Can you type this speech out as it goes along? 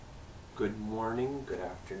Good morning, good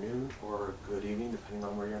afternoon, or good evening, depending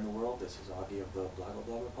on where you're in the world. This is Augie of the Blogger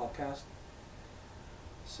Blogger podcast.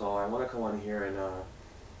 So I want to come on here and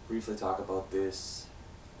briefly talk about this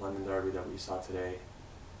London derby that we saw today.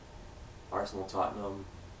 Arsenal-Tottenham,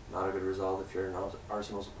 not a good result if you're an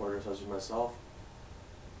Arsenal supporter such as myself.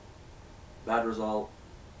 Bad result,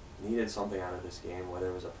 needed something out of this game, whether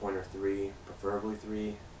it was a point or three, preferably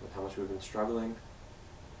three, with how much we've been struggling.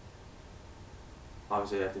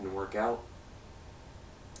 Obviously that didn't work out.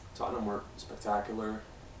 Tottenham weren't spectacular.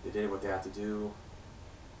 They did what they had to do.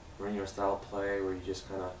 Mourinho style play where you just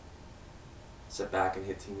kind of sit back and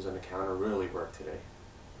hit teams on the counter really worked today.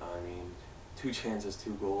 I mean, 2 chances,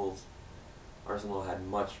 2 goals. Arsenal had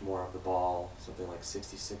much more of the ball, something like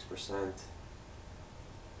 66%.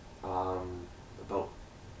 About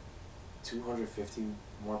 250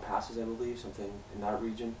 more passes, I believe, something in that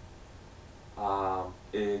region.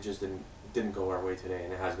 It just didn't go our way today,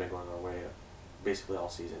 and it has been going our way basically all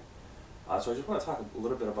season. So I just want to talk a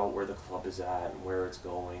little bit about where the club is at and where it's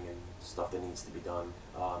going and stuff that needs to be done,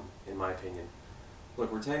 in my opinion.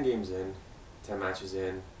 Look, we're 10 games in, 10 matches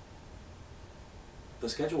in. The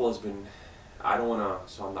schedule has been, I don't want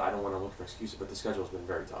to look for excuses, but the schedule has been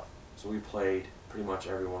very tough. So we played pretty much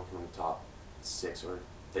everyone from the top 6 or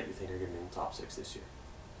that you think are going to be in the top 6 this year.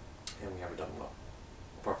 And we haven't done well,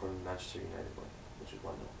 apart from Manchester United one, which is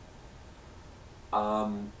 1-0.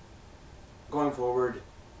 Going forward,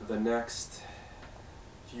 the next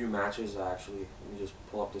few matches, let me just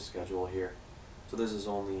pull up the schedule here. So this is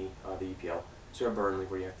only the EPL. So you have Burnley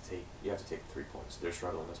where you have to take 3 points. They're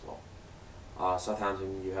struggling as well.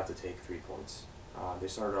 Southampton, you have to take 3 points. They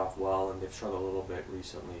started off well and they've struggled a little bit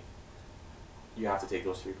recently. You have to take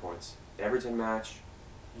those 3 points. Everton match,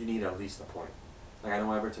 you need at least a point. Like I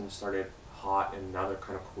know Everton started hot and now they're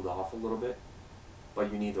kind of cooled off a little bit,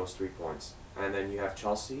 but you need those 3 points. And then you have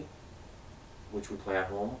Chelsea, which we play at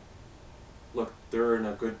home. Look, they're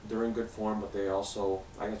in good form, but they also,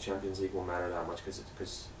 I guess Champions League won't matter that much because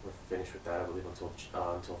we're finished with that, I believe,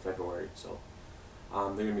 until February. So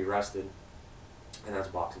they're gonna be rested, and that's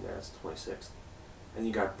Boxing Day. That's 26th. And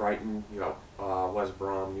you got Brighton, you got West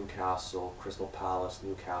Brom, Newcastle, Crystal Palace,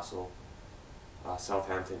 Newcastle,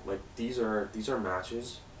 Southampton. Like these are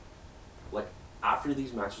matches. Like after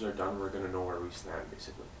these matches are done, we're gonna know where we stand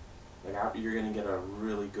basically. Like you're gonna get a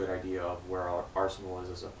really good idea of where Arsenal is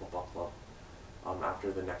as a football club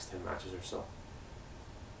after the next 10 matches or so.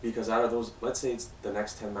 Because out of those, let's say it's the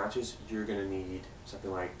next 10 matches, you're gonna need something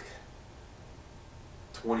like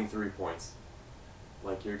 23 points.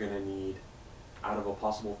 Like you're gonna need, out of a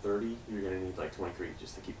possible 30, you're gonna need like 23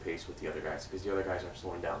 just to keep pace with the other guys because the other guys are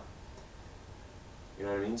slowing down. You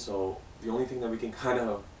know what I mean? So the only thing that we can kind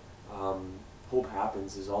of hope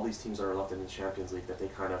happens is all these teams that are left in the Champions League that they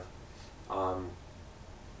kind of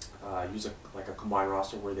use a combined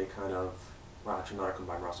roster where they kind of, well actually not a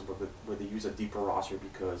combined roster, but where they use a deeper roster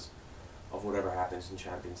because of whatever happens in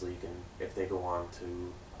Champions League and if they go on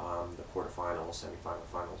to the quarterfinals, semifinal,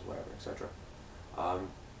 finals, whatever, etc.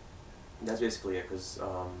 That's basically it because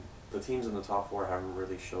the teams in the top 4 haven't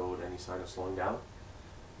really showed any sign of slowing down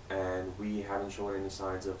and we haven't shown any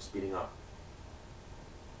signs of speeding up.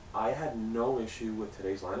 I had no issue with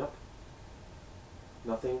today's lineup.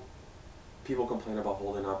 Nothing. People complain about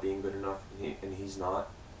Holden not being good enough, and he's not.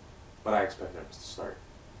 But I expected him to start.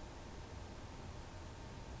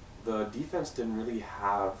 The defense didn't really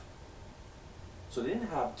have... So they didn't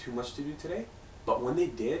have too much to do today, but when they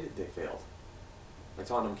did, they failed. Like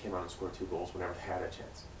Tottenham came out and scored 2 goals whenever they had a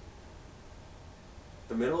chance.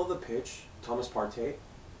 The middle of the pitch, Thomas Partey,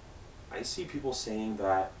 I see people saying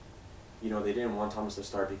that they didn't want Thomas to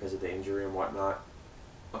start because of the injury and whatnot.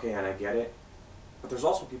 Okay, and I get it. But there's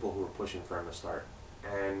also people who were pushing for him to start.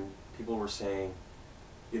 And people were saying,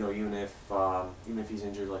 even if he's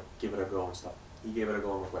injured, like, give it a go and stuff. He gave it a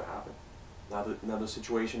go and look what happened. Now the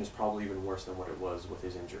situation is probably even worse than what it was with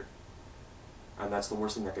his injury. And that's the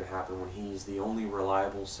worst thing that can happen when he's the only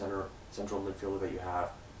reliable central midfielder that you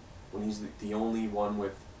have. When he's the only one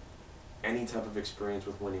with any type of experience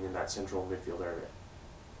with winning in that central midfield area.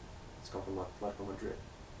 It's come from Atletico Madrid.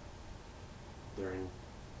 They're in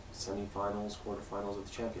semi-finals, quarterfinals of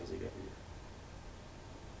the Champions League every year.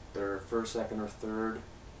 They're first, second, or third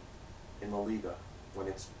in the Liga.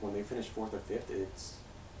 When they finish 4th or 5th, it's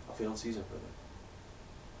a failed season for them.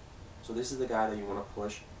 So this is the guy that you want to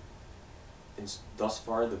push in thus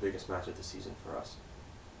far the biggest match of the season for us.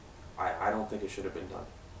 I don't think it should have been done.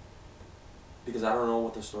 Because I don't know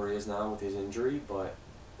what the story is now with his injury, but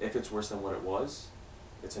if it's worse than what it was,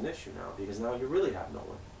 it's an issue now because now you really have no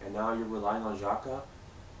one. And now you're relying on Xhaka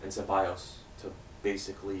and Ceballos to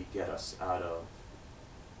basically get us out of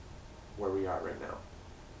where we are right now.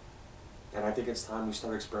 And I think it's time we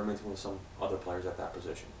start experimenting with some other players at that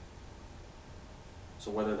position.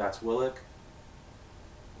 So whether that's Willock,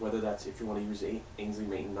 whether that's if you want to use Ainsley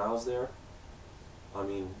Maitland-Niles there, I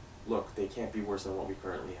mean, look, they can't be worse than what we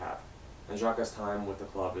currently have. And Xhaka's time with the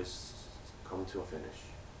club is come to a finish.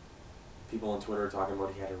 People on Twitter are talking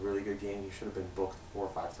about he had a really good game. He should have been booked 4 or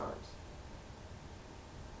 5 times.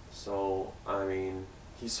 So, I mean,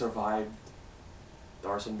 he survived the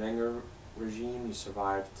Arsene Wenger regime. He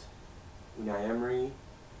survived Unai Emery.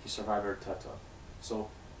 He survived Arteta. So,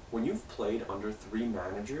 when you've played under 3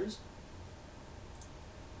 managers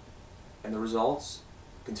and the results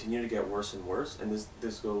continue to get worse and worse, and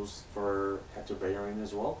this goes for Hector Bellerin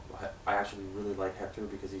as well. I actually really like Hector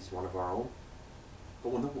because he's one of our own. But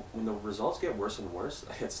when the results get worse and worse,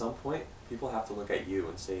 at some point, people have to look at you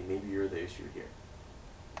and say, maybe you're the issue here.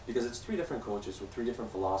 Because it's 3 different coaches with 3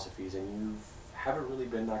 different philosophies, and you haven't really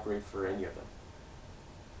been that great for any of them.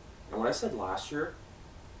 And what I said last year,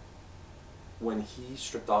 when he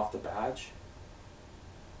stripped off the badge,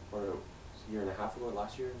 or a year and a half ago,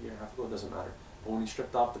 last year, a year and a half ago, it doesn't matter. But when he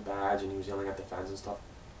stripped off the badge and he was yelling at the fans and stuff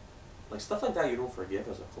like that you don't forgive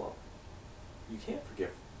as a club. You can't forgive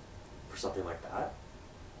for something like that.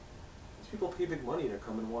 These people pay big money to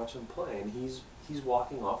come and watch him play, and he's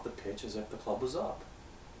walking off the pitch as if the club was up.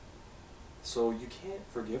 So you can't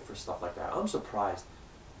forgive for stuff like that. I'm surprised.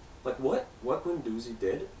 Like what Guendouzi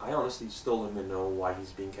did, I honestly still don't even know why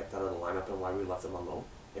he's being kept out of the lineup and why we left him alone.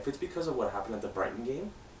 If it's because of what happened at the Brighton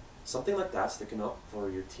game, something like that sticking up for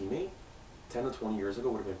your teammate 10 to 20 years ago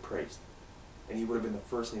would have been praised. And he would have been the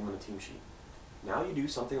first name on the team sheet. Now you do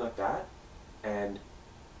something like that, and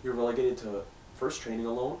you're relegated to first training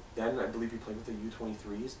alone, then I believe he played with the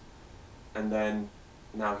U23s, and then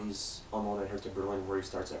now he's on loan at Hertha Berlin where he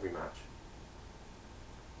starts every match.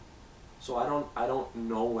 So I don't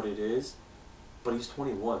know what it is, but he's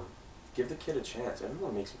 21. Give the kid a chance.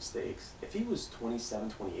 Everyone makes mistakes. If he was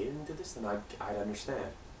 27, 28 and did this, then I'd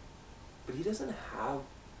understand. But he doesn't have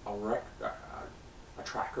a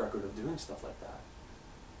track record of doing stuff like that.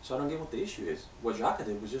 So I don't get what the issue is. What Xhaka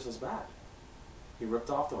did was just as bad. He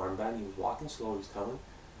ripped off the armband, he was walking slow, he was telling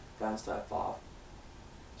fans to F off.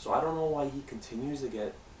 So I don't know why he continues to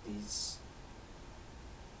get these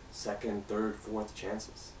 2nd, 3rd, 4th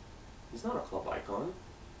chances. He's not a club icon.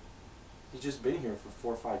 He's just been here for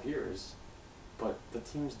 4 or 5 years, but the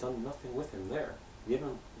team's done nothing with him there.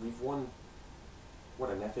 We've won, what,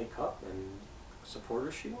 an FA Cup and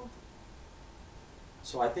Supporters' Shield?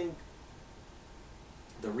 So I think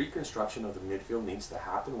the reconstruction of the midfield needs to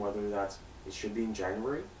happen, whether it should be in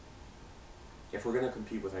January. If we're going to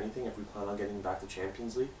compete with anything, if we plan on getting back to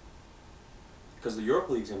Champions League. Because the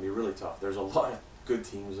Europa League's going to be really tough. There's a lot of good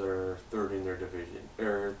teams that are 3rd in their division,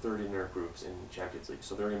 or 3rd in their groups in Champions League.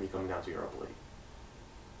 So they're going to be coming down to Europa League.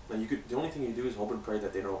 Now the only thing you do is hope and pray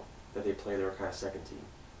that they play their kind of 2nd team.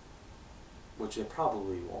 Which they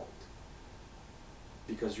probably won't.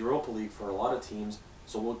 Because Europa League for a lot of teams,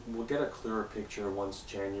 so we'll get a clearer picture once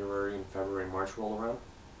January and February and March roll around.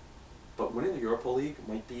 But winning the Europa League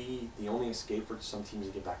might be the only escape for some teams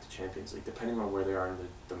to get back to Champions League, depending on where they are in the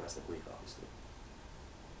domestic league, obviously.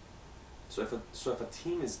 So if a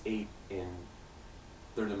team is 8 in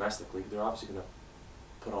their domestic league, they're obviously going to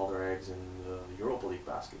put all their eggs in the Europa League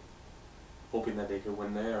basket, hoping that they could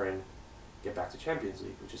win there and get back to Champions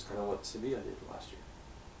League, which is kind of what Sevilla did last year.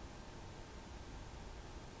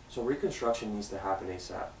 So reconstruction needs to happen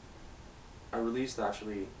ASAP. I released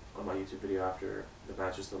actually on my YouTube video after the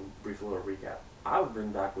match just a brief little recap. I would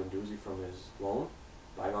bring back Guendouzi from his loan,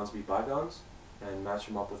 bygones be bygones, and match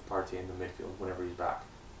him up with Partey in the midfield whenever he's back.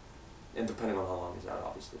 And depending on how long he's out,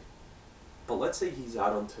 obviously. But let's say he's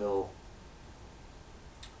out until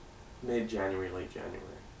mid-January, late January.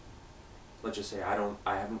 Let's just say I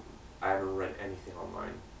haven't read anything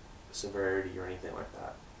online, severity or anything like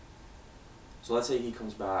that. So let's say he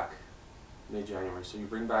comes back mid-January. So you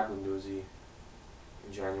bring back Guendouzi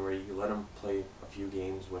in January. You let him play a few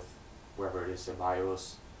games with whoever it is,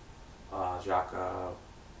 Ceballos, Xhaka,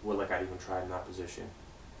 Willock. I'd even tried in that position,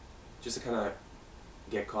 just to kind of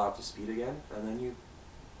get caught up to speed again. And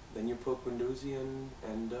then you put Guendouzi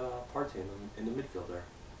and Partey in the midfield there,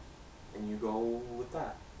 and you go with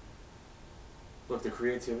that. Look, the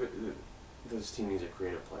creativity. This team needs a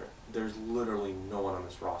creative player. There's literally no one on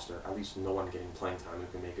this roster, at least no one getting playing time, who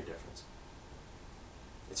can make a difference.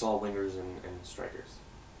 It's all wingers and strikers.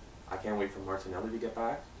 I can't wait for Martinelli to get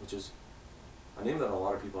back, which is a name that a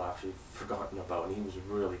lot of people have actually forgotten about, and he was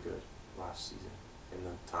really good last season in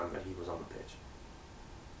the time that he was on the pitch.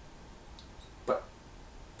 But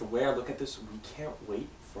the way I look at this, we can't wait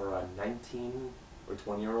for a 19 or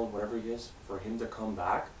 20-year-old, whatever he is, for him to come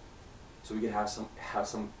back, so we could have some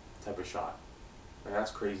type of shot. Like,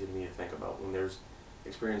 that's crazy to me to think about when there's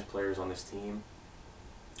experienced players on this team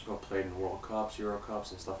who have played in World Cups, Euro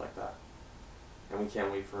Cups, and stuff like that. And we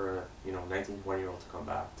can't wait for a 19, 20-year-old to come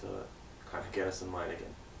back to kind of get us in line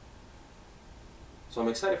again. So I'm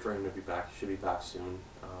excited for him to be back. He should be back soon.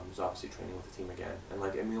 He's obviously training with the team again. And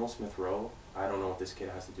like Emile Smith-Rowe, I don't know what this kid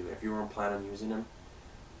has to do. If you weren't planning on using him,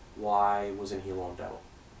 why wasn't he loaned out?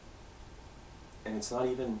 And it's not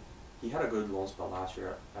even, he had a good loan spell last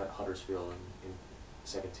year at Huddersfield in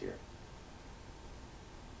second tier.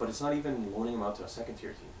 But it's not even loaning him out to a second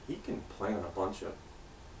tier team. He can play on a bunch of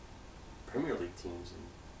Premier League teams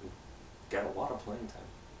and get a lot of playing time.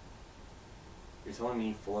 You're telling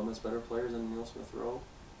me Fulham has better players than Emile Smith-Rowe?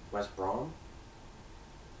 West Brom?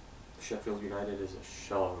 Sheffield United is a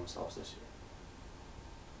shell of themselves this year.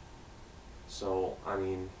 So, I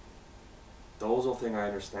mean, the Ozil thing I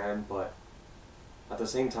understand, but at the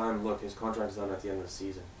same time, look, his contract's done at the end of the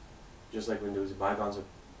season. Just like when there was bygones,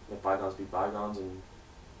 let bygones be bygones and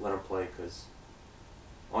let him play, because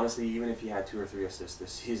honestly, even if he had 2 or 3 assists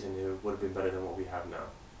this season, it would have been better than what we have now.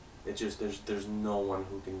 It just, there's no one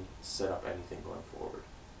who can set up anything going forward.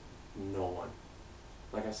 No one.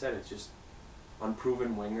 Like I said, it's just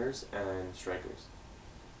unproven wingers and strikers.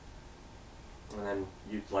 And then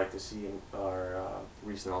you'd like to see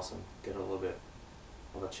Reiss Nelson get a little bit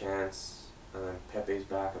of a chance. And then Pepe's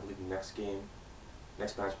back, I believe, next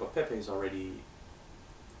match. But Pepe's already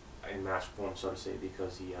in match form, so to say,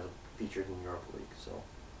 because he has featured in Europa League. So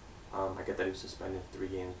I get that he was suspended 3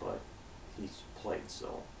 games, but he's played,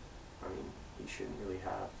 so I mean, he shouldn't really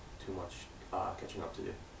have too much catching up to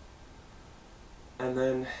do. And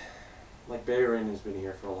then, like, Bellerin has been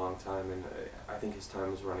here for a long time, and I think his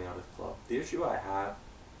time is running out of the club. The issue I have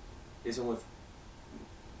isn't with,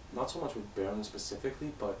 not so much with Bellerin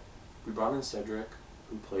specifically, but we brought in Cedric,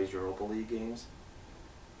 who plays Europa League games,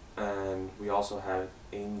 and we also have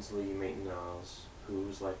Ainsley Maitland-Niles,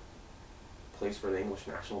 who's like plays for the English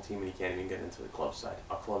national team, and he can't even get into the club side.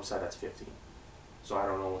 A club side that's 15. So I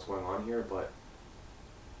don't know what's going on here, but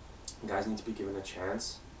guys need to be given a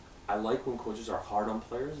chance. I like when coaches are hard on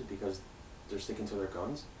players because they're sticking to their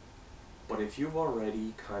guns. But if you've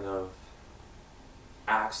already kind of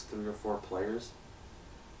axed 3 or 4 players,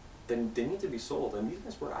 then they need to be sold. And these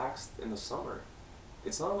guys were axed in the summer.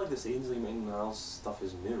 It's not like this Ainsley Maitland-Niles stuff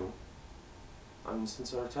is new. I mean,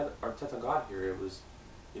 since Arteta got here, it was,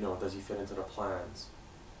 does he fit into the plans?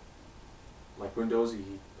 Like Guendouzi,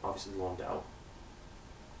 he obviously loaned out.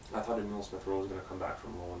 I thought Emile Smith-Rowe was going to come back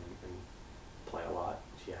from loan and play a lot.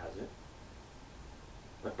 He hasn't.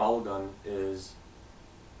 But Balogun is,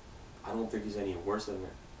 I don't think he's any worse than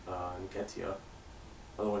Nketiah.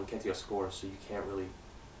 Although Nketiah scores, so you can't really,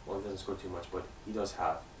 well, he doesn't score too much, but he does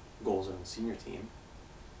have goals in the senior team.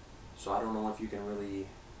 So I don't know if you can really,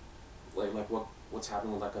 what's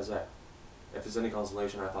happening with Lacazette. If there's any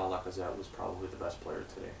consolation, I thought Lacazette was probably the best player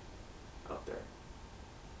today out there.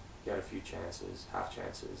 He had a few chances, half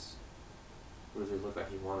chances. Really looked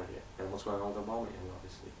like he wanted it. And what's going on with Aubameyang,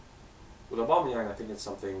 obviously. With Aubameyang, I think it's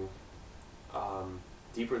something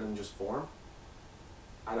deeper than just form.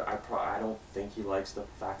 I don't think he likes the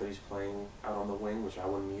fact that he's playing out on the wing, which I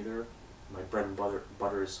wouldn't either. My bread and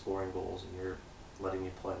butter is scoring goals, and you're letting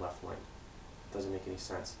me play left wing. Doesn't make any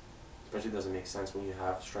sense. Especially doesn't make sense when you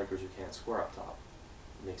have strikers who can't score up top.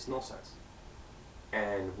 It makes no sense.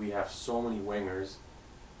 And we have so many wingers.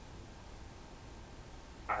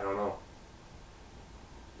 I don't know.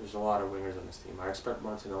 There's a lot of wingers on this team. I expect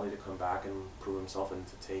Martinelli to come back and prove himself and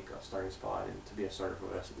to take a starting spot and to be a starter for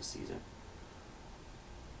the rest of the season.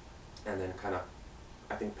 And then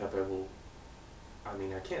I think Pepe will, I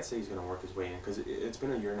mean, I can't say he's going to work his way in because it's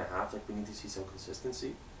been a year and a half. Like, we need to see some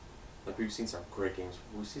consistency. Like, we've seen some great games.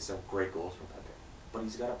 We've seen some great goals from Pepe. But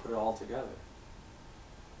he's got to put it all together.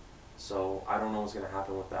 So I don't know what's going to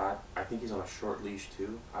happen with that. I think he's on a short leash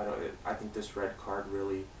too. I think this red card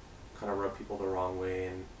really kind of rubbed people the wrong way,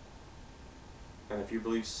 and if you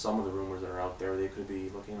believe some of the rumors that are out there, they could be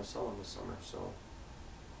looking to sell him this summer. So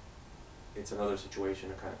it's another situation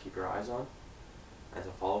to kind of keep your eyes on and to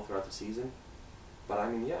follow throughout the season. But I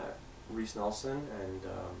mean, yeah, Reiss Nelson and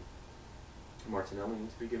Martinelli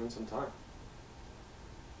need to be given some time.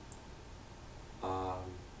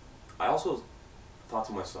 I also thought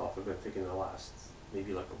to myself, I've been thinking the last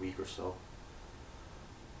maybe like a week or so,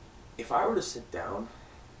 if I were to sit down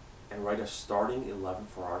and write a starting 11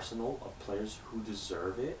 for Arsenal of players who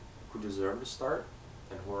deserve it, who deserve to start,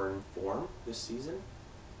 and who are in form this season,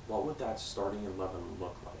 what would that starting 11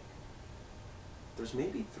 look like? there's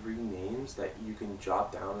maybe 3 names that you can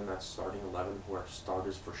jot down in that starting 11 who are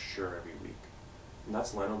starters for sure every week. And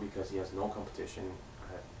that's Leno because he has no competition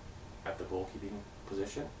at the goalkeeping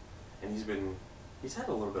position. And he's had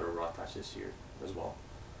a little bit of a rough patch this year as well.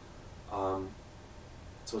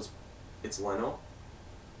 So it's Leno,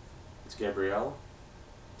 it's Gabriel,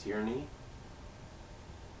 Tierney,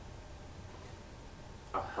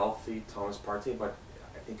 a healthy Thomas Partey, but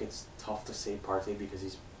I think it's tough to say Partey because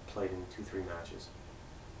he's played in 2-3 matches.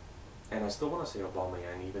 And I still want to say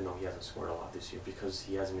Aubameyang, even though he hasn't scored a lot this year, because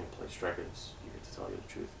he hasn't even played striker this year, to tell you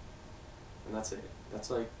the truth. And that's it. That's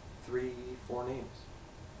like 3-4 names.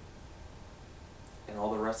 And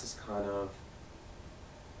all the rest is kind of,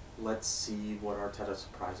 let's see what Arteta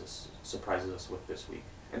surprises us with this week.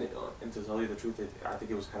 And to tell you the truth, I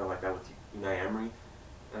think it was kind of like that with Unai Emery.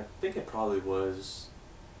 And I think it probably was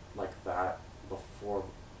like that before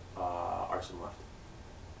Arsene left.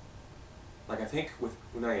 Like, I think with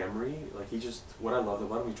Unai Emery, like, what I loved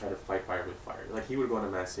about him, he tried to fight fire with fire. Like, he would go on a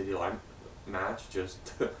Man City match just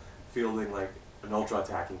fielding, like, an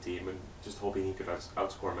ultra-attacking team and just hoping he could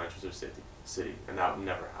outscore Manchester City. And that would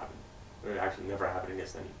never happen. It actually never happened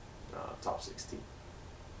against any top 6 team.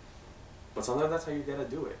 But sometimes that's how you gotta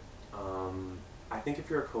do it. I think if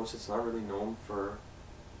you're a coach that's not really known for,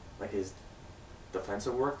 like, his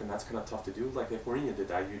defensive work, then that's kind of tough to do. Like, if Mourinho did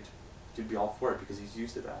that, you'd be all for it because he's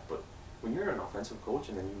used to that. But when you're an offensive coach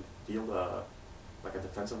and then you field a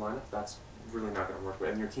defensive lineup, that's really not going to work.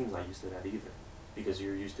 And your team's not used to that either because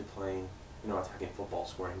you're used to playing, attacking football,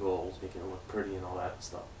 scoring goals, making it look pretty and all that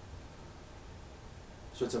stuff.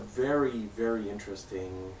 So it's a very, very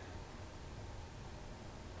interesting,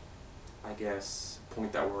 I guess,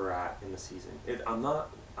 point that we're at in the season. I'm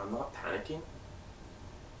not panicking.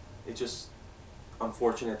 It's just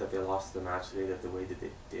unfortunate that they lost the match today the way that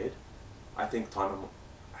they did. I think Tottenham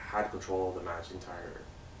had control of the match the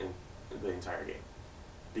entire game,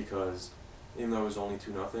 because even though it was only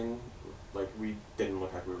 2-0, like, we didn't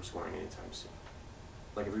look like we were scoring anytime soon.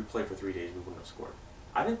 Like, if we played for 3 days, we wouldn't have scored.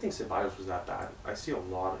 I didn't think Ceballos was that bad. I see him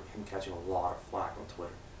catching a lot of flack on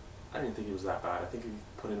Twitter. I didn't think he was that bad. I think he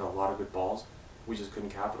put in a lot of good balls. We just couldn't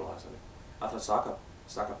capitalize on it. I thought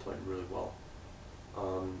Saka played really well.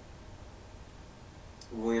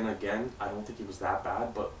 Willian, again, I don't think he was that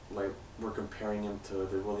bad, but, like, we're comparing him to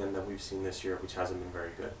the Willian that we've seen this year, which hasn't been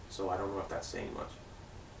very good. So I don't know if that's saying much.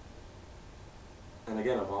 And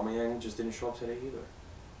again, Aubameyang just didn't show up today either.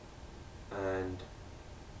 And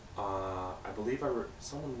I believe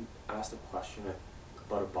someone asked a question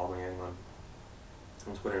about Aubameyang on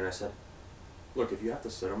Twitter, and I said, look, if you have to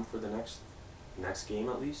sit him for the next game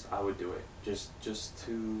at least, I would do it. Just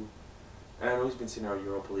to, and I know he's been sitting our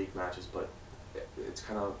Europa League matches, but it's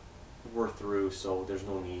kind of, we're through, so there's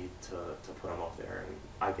no need to put him up there, and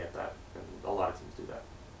I get that, and a lot of teams do that.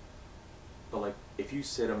 But, like, if you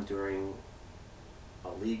sit him during a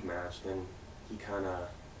league match, then he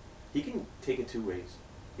can take it 2 ways.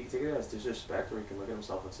 He can take it as disrespect, or he can look at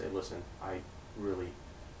himself and say, listen, I really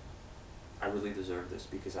deserve this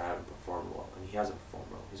because I haven't performed well, and he hasn't performed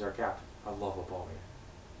well. He's our captain. I love Aubameyang.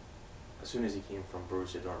 As soon as he came from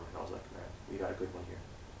Borussia Dortmund, I was like, man, we got a good one here.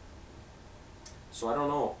 So I don't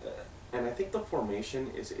know, and I think the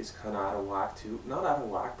formation is kind of out of whack too. Not out of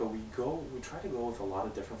whack, but we try to go with a lot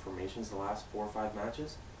of different formations the last 4 or 5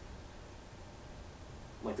 matches.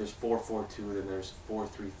 Like, there's 4-4-2, then there's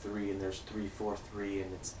 4-3-3, and there's 3-4-3,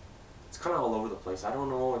 and it's kind of all over the place. I don't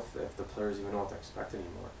know if the players even know what to expect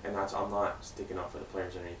anymore. And I'm not sticking up for the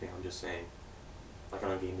players or anything. I'm just saying, like,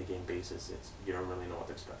 on a game-to-game basis, you don't really know what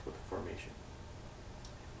to expect with the formation.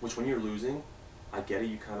 Which, when you're losing, I get it.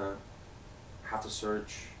 You kind of have to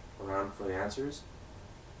search around for the answers,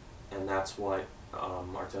 and that's what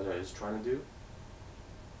Arteta is trying to do.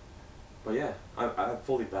 But yeah, I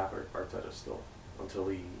fully back Arteta still until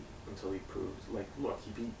he proves. Like, look,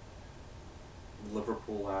 he beat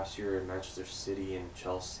Liverpool last year, and Manchester City, and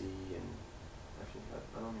Chelsea, and actually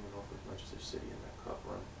I don't even know if it was Manchester City in that cup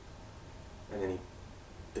run. And then he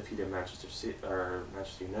defeated Manchester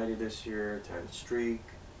United this year, 10th streak.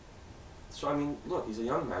 So, I mean, look, he's a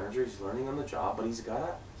young manager, he's learning on the job, but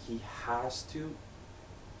he has to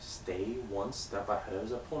stay one step ahead of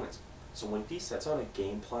his opponents. So when he sets out a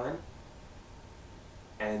game plan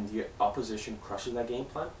and the opposition crushes that game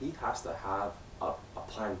plan, he has to have a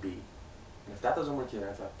plan B. And if that doesn't work, you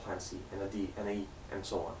have to have plan C and a D and a E and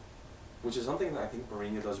so on. Which is something that I think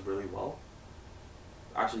Mourinho does really well.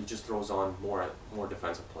 Actually, he just throws on more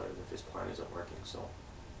defensive players if his plan isn't working. So,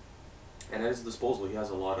 and at his disposal, he has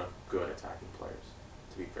a lot of good attacking players,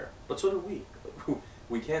 to be fair. But so do we.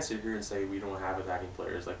 We can't sit here and say we don't have attacking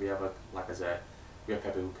players. Like, we have a Lacazette, We have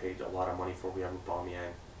Pepe, who paid a lot of money for. We have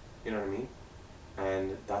Aubameyang. You know what I mean?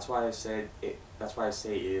 And that's why I said it. That's why I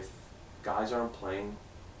say if guys aren't playing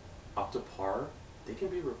up to par, they can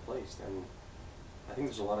be replaced. And I think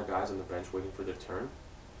there's a lot of guys on the bench waiting for their turn.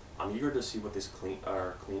 I'm eager to see what this clean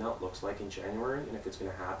out looks like in January and if it's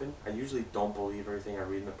going to happen. I usually don't believe everything I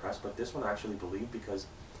read in the press, but this one I actually believe because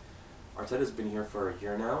Arteta's been here for a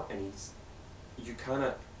year now, and you kind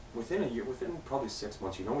of, within probably 6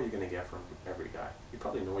 months, you know what you're going to get from every guy. You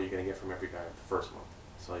probably know what you're going to get from every guy the first month,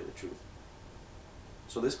 to tell you the truth.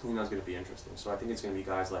 So this clean out is going to be interesting. So I think it's going to be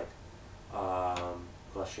guys like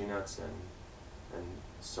Kolasinac and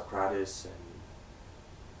Socrates and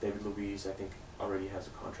David Luiz, I think, already has a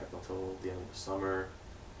contract until the end of the summer.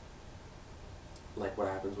 Like what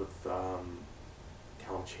happens with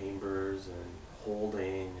Callum Chambers and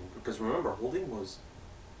Holding, because remember, Holding was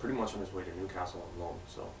pretty much on his way to Newcastle on loan,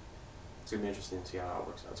 so it's going to be interesting to see how that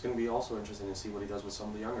works out. It's going to be also interesting to see what he does with some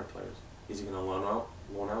of the younger players. Is he going to loan out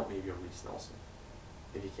maybe a Reece Nelson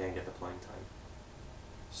if he can't get the playing time?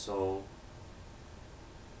 So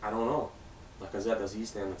I don't know. Like I said, does he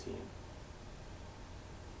stay on the team?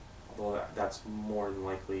 Although that's more than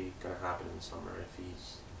likely going to happen in the summer if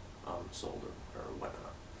he's sold or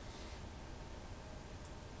whatnot.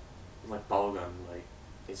 Like Balogun, like,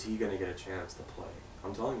 is he going to get a chance to play?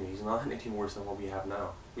 I'm telling you, he's not any worse than what we have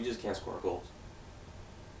now. We just can't score goals.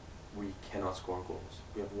 We cannot score goals.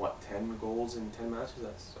 We have, 10 goals in 10 matches?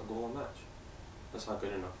 That's a goal a match. That's not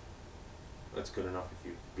good enough. That's good enough if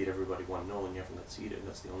you beat everybody 1-0 and you haven't conceded.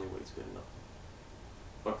 That's the only way it's good enough.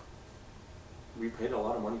 But we paid a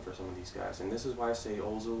lot of money for some of these guys, and this is why I say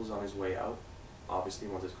Ozil's on his way out. Obviously,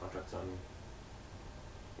 once his contract's done,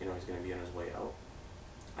 he's going to be on his way out.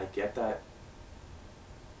 I get that.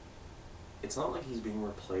 It's not like he's being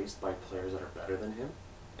replaced by players that are better than him.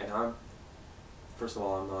 And first of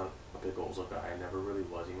all, I'm not a big Ozil guy. I never really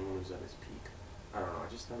was, even when he was at his peak. I don't know, I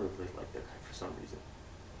just never really liked that guy for some reason.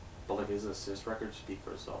 But like his assist records speak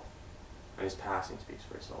for itself. And his passing speaks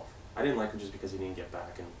for itself. I didn't like him just because he didn't get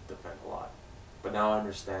back and defend a lot. But now I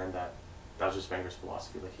understand that was just Wenger's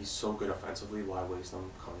philosophy. Like, he's so good offensively, why waste him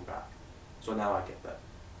coming back? So now I get that.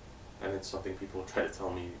 And it's something people try to tell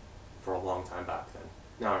me for a long time back then.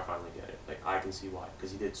 Now I finally get it. Like, I can see why.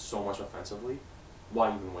 Because he did so much offensively.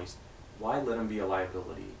 Why even waste? Why let him be a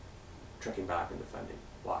liability trekking back and defending?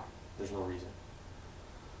 Why? There's no reason.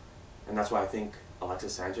 And that's why I think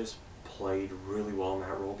Alexis Sanchez played really well in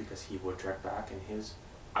that role, because he would trek back, and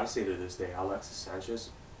I say to this day, Alexis Sanchez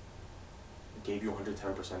gave you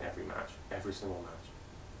 110% every match, every single match.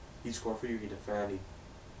 He'd score for you, he'd defend, he'd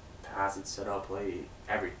pass, he'd set up, play,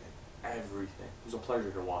 everything. Everything. It was a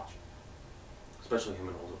pleasure to watch, especially him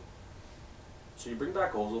and Ozil. So you bring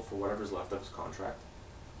back Ozil for whatever's left of his contract,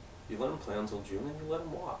 you let him play until June, and you let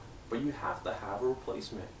him walk. But you have to have a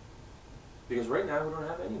replacement. Because right now we don't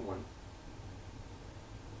have anyone.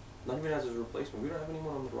 Not even as his replacement. We don't have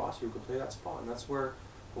anyone on the roster who can play that spot. And that's where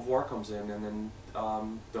Beauvoir comes in, and then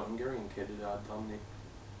the Hungarian kid, Dominic,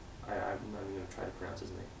 I'm not even going to try to pronounce his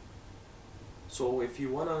name. So if you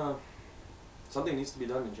want to, something needs to be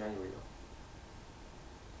done in January though.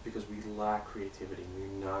 Because we lack creativity. You're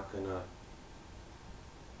not gonna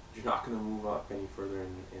move up any further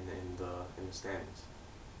in the standings.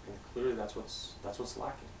 And clearly that's what's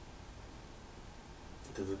lacking.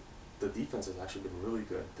 The defense has actually been really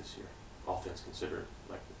good this year, all things considered.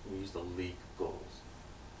 Like, we used the league goals.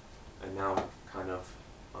 And now we've kind of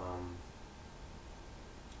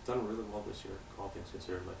done really well this year, all things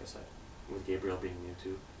considered, like I said, with Gabriel being new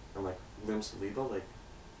too. And like Lim Saliba, like,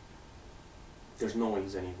 there's no way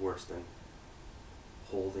he's any worse than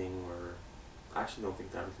Holding, or I actually don't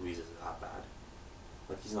think David Luiz is that bad.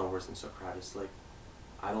 Like, he's not worse than Socrates. Like,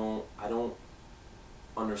 I don't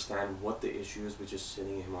understand what the issue is with just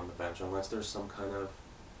sitting him on the bench, unless there's some kind of,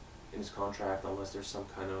 in his contract, unless there's some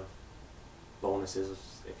kind of bonuses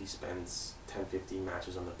if he spends 10-15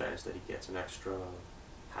 matches on the bench, that he gets an extra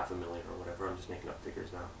 $500,000 or whatever. I'm just making up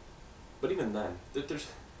figures now. But even then,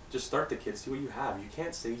 just start the kid, see what you have. You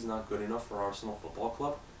can't say he's not good enough for Arsenal Football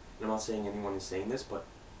Club. And I'm not saying anyone is saying this, but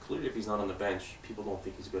clearly if he's not on the bench, people don't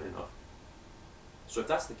think he's good enough. So if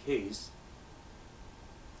that's the case,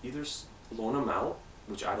 either loan him out,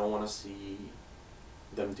 which I don't want to see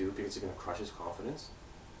them do because it's going to crush his confidence,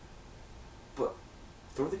 but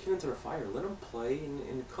throw the kid into the fire. Let him play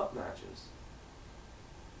in cup matches.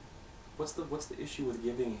 What's the issue with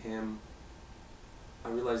giving him? I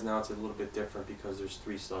realize now it's a little bit different because there's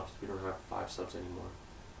 3 subs. We don't have 5 subs anymore.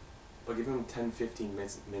 But give him 10-15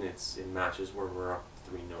 minutes in matches where we're up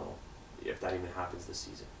 3-0, if that even happens this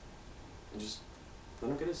season. And just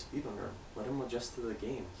Let him get his feet under him. Let him adjust to the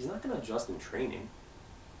game. He's not going to adjust in training.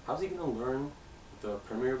 How's he going to learn the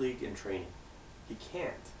Premier League in training? He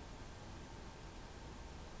can't.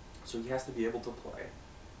 So he has to be able to play.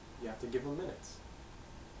 You have to give him minutes.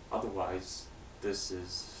 Otherwise, this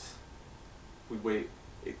is... We wait.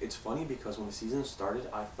 It's funny because when the season started,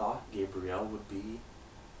 I thought Gabriel would be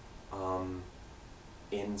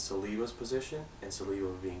in Saliba's position, and Saliba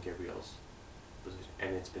would be in Gabriel's position.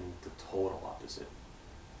 And it's been the total opposite.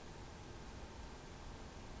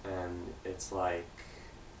 And it's like,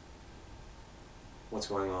 what's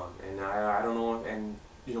going on? And I don't know. And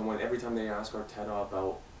you know, when every time they ask Arteta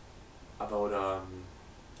about Saliba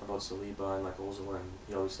and like Ozil, and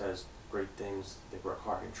he always says great things. They work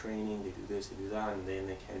hard in training. They do this, they do that, and then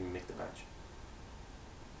they can't even make the bench.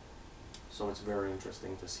 So it's very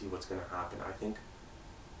interesting to see what's going to happen.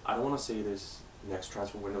 I don't want to say this next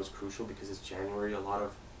transfer window is crucial because it's January. A lot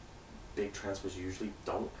of big transfers usually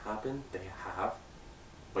don't happen. They have,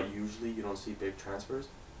 but usually you don't see big transfers.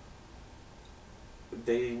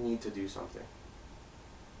 They need to do something,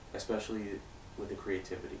 especially with the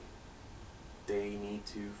creativity. They need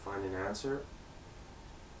to find an answer.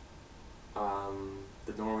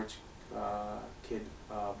 The Norwich kid,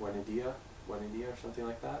 Buendia or something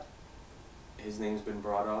like that, his name's been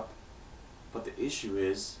brought up. But the issue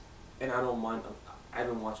is, and I don't mind, I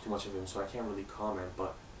haven't watched too much of him, so I can't really comment,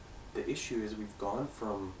 but the issue is we've gone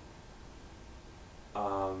from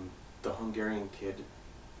the Hungarian kid,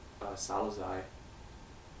 Salazar,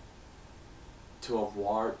 to a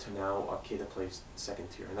War, to now a kid that plays second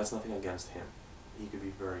tier, and that's nothing against him. He could be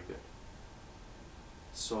very good.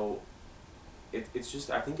 So it's just,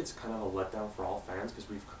 I think it's kind of a letdown for all fans because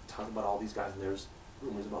we've talked about all these guys and there's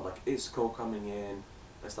rumors about like Isco coming in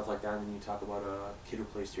and stuff like that, and then you talk about a kid who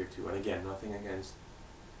plays tier 2, and again, nothing against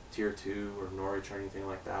tier 2 or Norwich or anything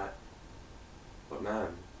like that, but man,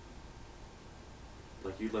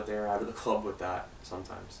 like, you let the air out of the club with that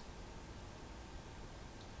sometimes.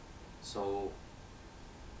 So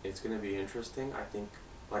it's going to be interesting. I think,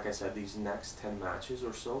 like I said, these next 10 matches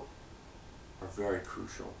or so are very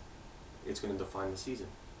crucial. It's going to define the season.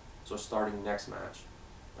 So starting next match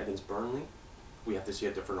against Burnley, we have to see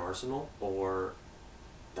a different Arsenal, or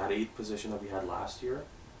that 8th position that we had last year,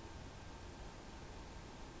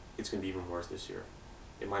 it's going to be even worse this year.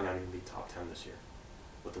 It might not even be top 10 this year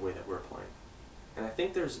with the way that we're playing. And I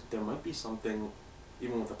think there might be something,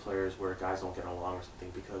 even with the players, where guys don't get along or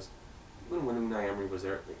something, because even when Unai Emery was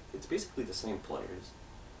there, it's basically the same players.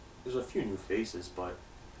 There's a few new faces, but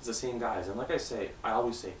it's the same guys. And like I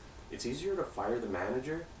always say, it's easier to fire the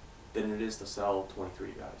manager than it is to sell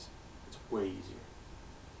 23 guys. It's way easier.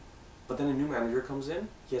 But then a new manager comes in,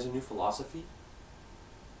 he has a new philosophy.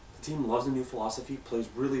 The team loves the new philosophy, plays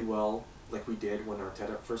really well, like we did when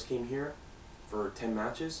Arteta first came here for 10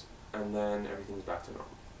 matches, and then everything's back to normal.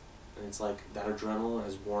 And it's like that adrenaline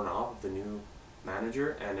has worn off of the new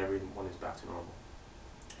manager, and everyone is back to normal.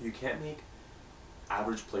 You can't make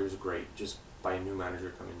average players great just by a new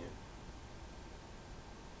manager coming in,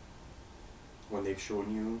 when they've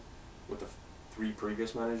shown you with the 3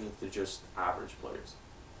 previous managers that they're just average players.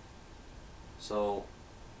 So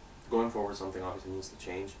going forward, something obviously needs to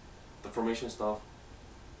change. The formation stuff,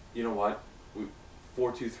 you know what,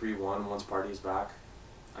 4-2-3-1 once Partey is back,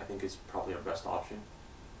 I think is probably our best option.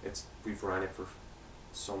 We've ran it for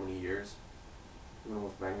so many years, even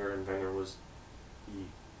with Wenger, and Wenger was,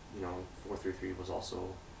 4-3-3 was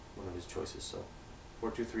also one of his choices. So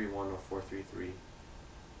 4-2-3-1 or 4-3-3.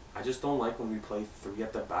 I just don't like when we play 3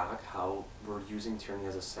 at the back, how we're using Tierney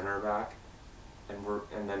as a center back,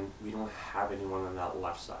 and then we don't have anyone on that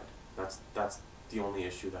left side. That's the only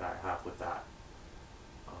issue that I have with that.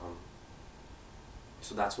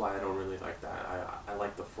 So that's why I don't really like that. I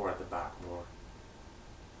like the 4 at the back more.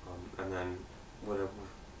 And then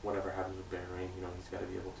whatever happens with Bellerin, he's got to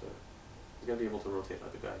be able to rotate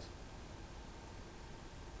other guys.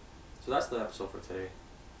 So that's the episode for today.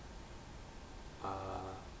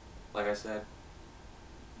 Like I said,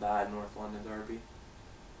 bad North London derby.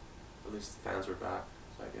 At least the fans were back,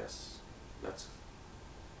 so I guess that's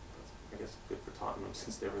good for Tottenham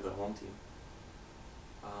since they were the home team.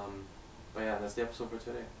 But yeah, that's the episode for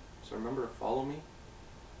today. So remember to follow me,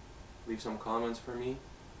 leave some comments for me,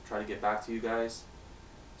 try to get back to you guys.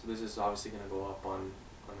 So this is obviously going to go up on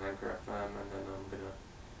Anchor FM, and then I'm going to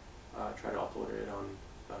try to upload it on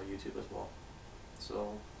YouTube as well.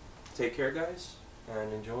 So take care, guys,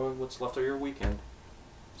 and enjoy what's left of your weekend.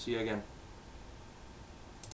 See you again.